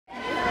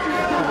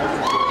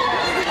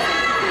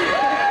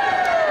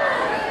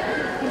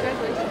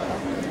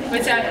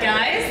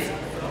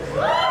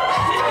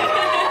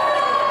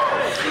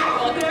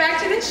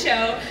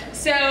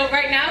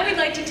now we'd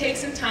like to take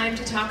some time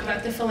to talk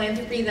about the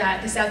philanthropy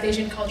that the South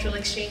Asian Cultural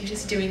Exchange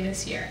is doing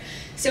this year.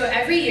 So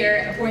every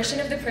year, a portion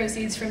of the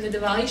proceeds from the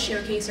Diwali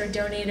Showcase are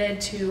donated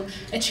to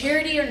a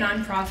charity or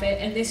nonprofit,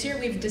 and this year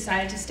we've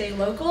decided to stay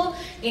local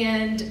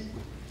and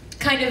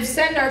kind of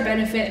send our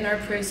benefit and our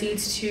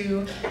proceeds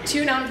to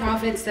two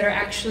nonprofits that are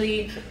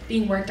actually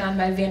being worked on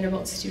by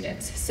Vanderbilt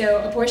students.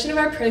 So a portion of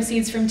our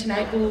proceeds from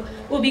tonight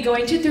will be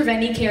going to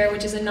Triveni Care,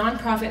 which is a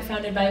nonprofit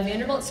founded by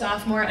Vanderbilt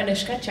sophomore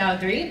Anushka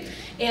Chowdhury.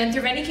 And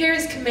Triveni Care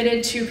is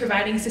committed to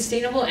providing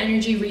sustainable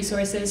energy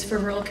resources for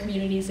rural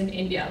communities in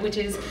India, which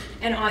is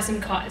an awesome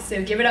cause.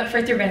 So give it up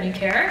for Triveni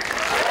Care.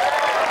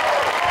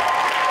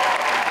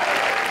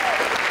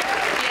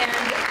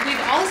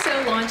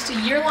 Also launched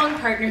a year-long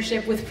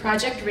partnership with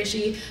Project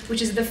Rishi,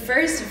 which is the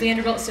first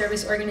Vanderbilt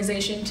service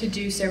organization to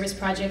do service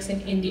projects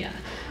in India.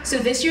 So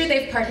this year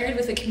they've partnered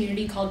with a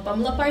community called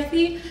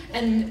Bamlaparthi,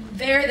 and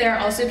they're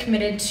also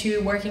committed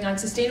to working on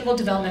sustainable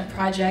development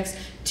projects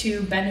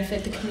to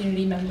benefit the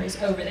community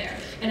members over there.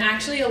 And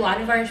actually a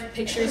lot of our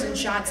pictures and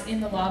shots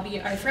in the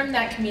lobby are from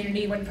that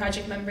community when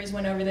project members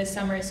went over this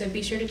summer, so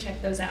be sure to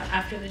check those out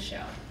after the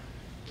show.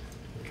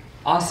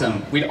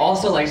 Awesome. We'd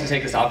also like to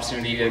take this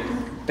opportunity to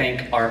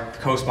thank our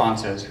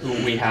co-sponsors, who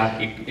we have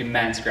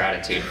immense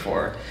gratitude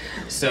for.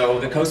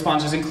 So the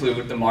co-sponsors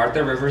include the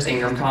Martha Rivers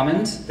Ingram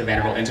Commons, the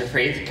Vanderbilt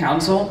Interfaith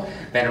Council,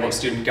 Vanderbilt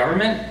Student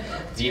Government,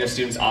 Dean of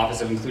Students Office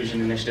of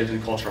Inclusion Initiatives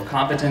and Cultural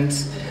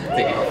Competence,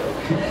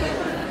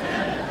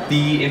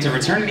 the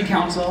Interfraternity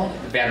Council,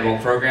 the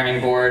Vanderbilt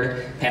Programming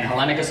Board,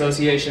 Pan-Hellenic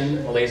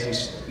Association,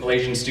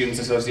 Malaysian Students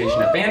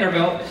Association at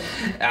Vanderbilt,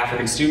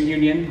 African Student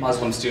Union,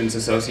 Muslim Students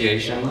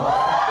Association,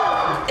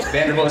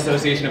 Vanderbilt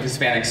Association of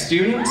Hispanic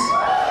Students,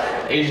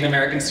 Asian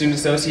American Student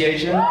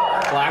Association,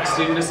 Black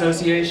Student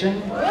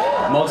Association,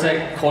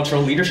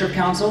 Multicultural Leadership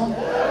Council,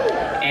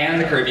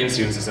 and the Caribbean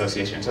Students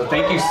Association. So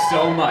thank you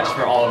so much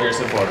for all of your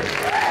support.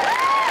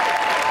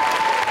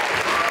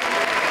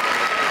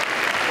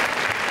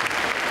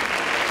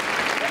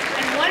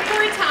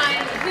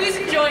 Who's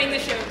enjoying the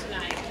show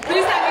tonight?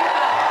 Who's having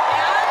fun?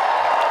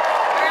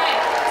 Yeah? All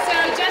right, so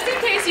just in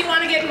case you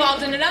want to get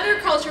involved in another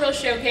cultural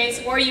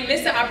showcase or you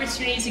miss the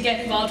opportunity to get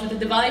involved with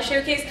the Diwali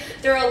Showcase,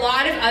 there are a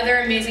lot of other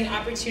amazing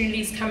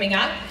opportunities coming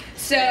up.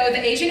 So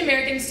the Asian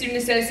American Student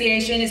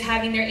Association is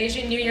having their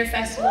Asian New Year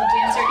Festival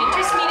Dancer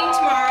Interest meeting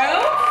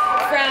tomorrow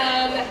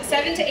from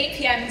 7 to 8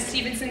 p.m. in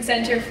Stevenson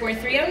Center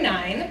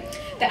 4309.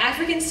 The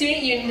African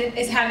Student Union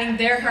is having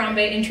their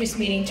Harambe interest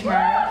meeting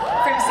tomorrow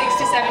from 6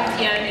 to 7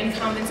 p.m. in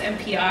Commons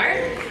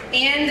MPR.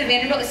 And the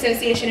Vanderbilt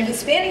Association of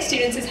Hispanic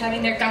Students is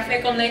having their Café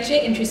con Leche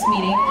interest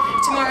meeting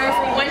tomorrow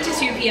from 1 to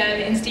 2 p.m.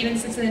 in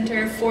Stevenson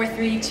Center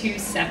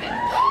 4327.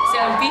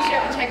 So be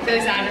sure to check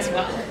those out as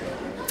well.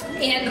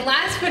 And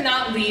last but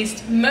not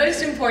least,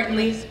 most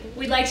importantly,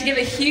 we'd like to give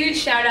a huge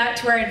shout out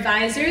to our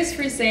advisors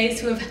for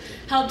SACE who have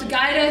helped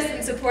guide us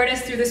and support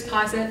us through this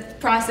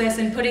process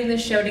and putting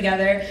this show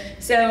together.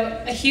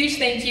 So a huge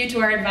thank you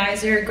to our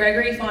advisor,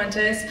 Gregory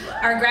Fontes,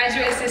 our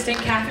graduate assistant,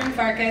 Catherine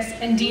Farkas,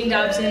 and Dean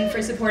Dobson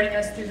for supporting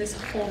us through this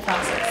whole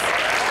process.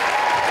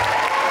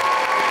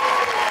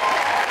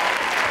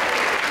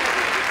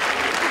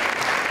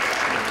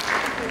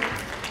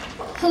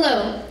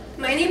 Hello,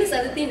 my name is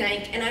Aditi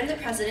Naik, and I'm the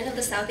president of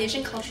the South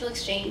Asian Cultural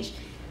Exchange,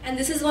 and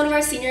this is one of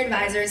our senior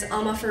advisors,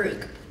 Alma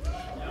Farouk.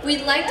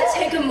 We'd like to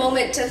take a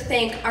moment to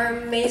thank our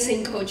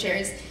amazing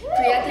co-chairs,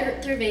 Priya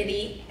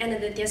Trivedi and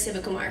Aditya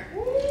Sivakumar.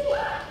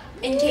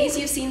 In case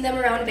you've seen them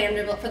around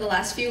Vanderbilt for the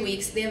last few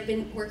weeks, they have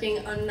been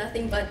working on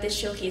nothing but this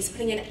showcase,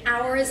 putting in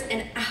hours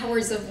and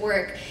hours of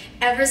work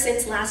ever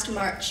since last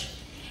March.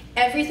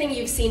 Everything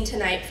you've seen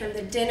tonight, from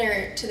the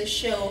dinner to the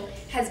show,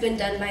 has been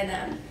done by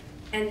them,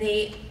 and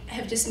they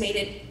have just made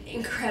it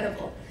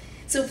incredible.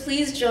 So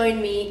please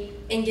join me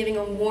in giving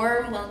a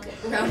warm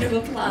round of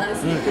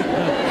applause,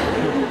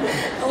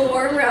 a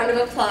warm round of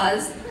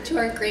applause to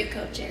our great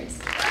co-chairs.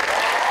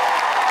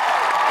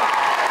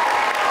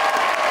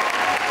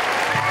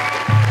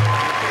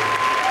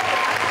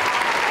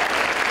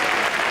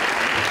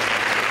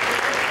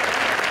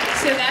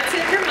 So that's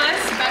it from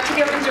us. About to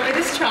go enjoy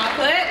this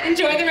chocolate.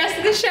 Enjoy the rest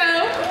of the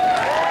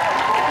show.